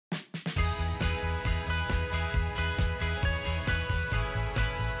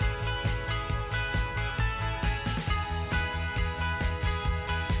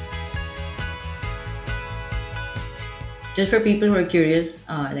Just for people who are curious,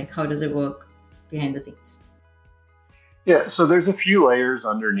 like how does it work behind the scenes? Yeah, so there's a few layers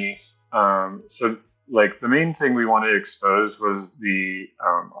underneath. So like the main thing we wanted to expose was the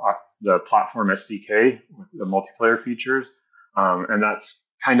platform SDK with the multiplayer features, and that's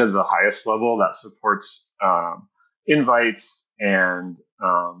kind of the highest level that supports invites and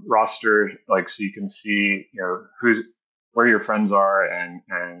roster, like so you can see who's where your friends are and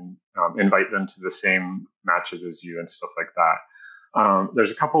invite them to the same matches as you and stuff like that.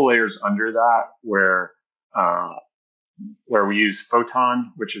 There's a couple layers under that uh, where we use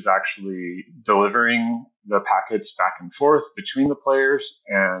Photon, which is actually delivering the packets back and forth between the players.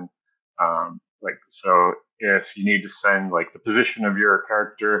 And so if you need to send like the position of your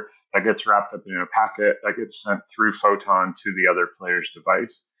character, that gets wrapped up in a packet that gets sent through Photon to the other player's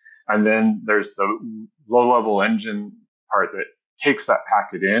device. And then there's the low level engine part that takes that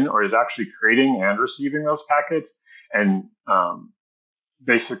packet in or is actually creating and receiving those packets and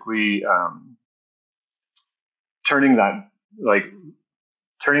basically turning that like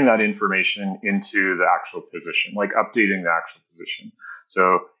turning that information into the actual position, like updating the actual position.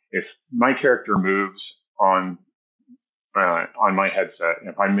 So if my character moves on my headset,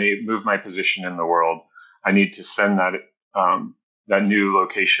 if I may move my position in the world, I need to send that new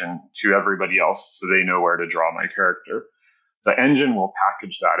location to everybody else so they know where to draw my character. The engine will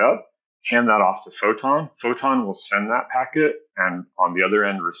package that up, hand that off to Photon. Photon will send that packet and on the other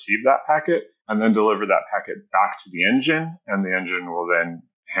end receive that packet and then deliver that packet back to the engine. And the engine will then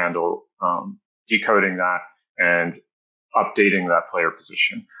handle decoding that and updating that player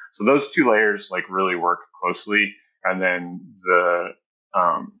position. So those two layers like really work closely. And then the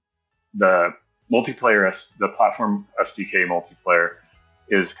multiplayer, the platform SDK multiplayer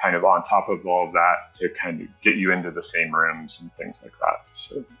is kind of on top of all of that to kind of get you into the same rooms and things like that.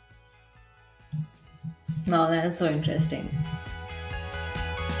 So Wow, that is so interesting.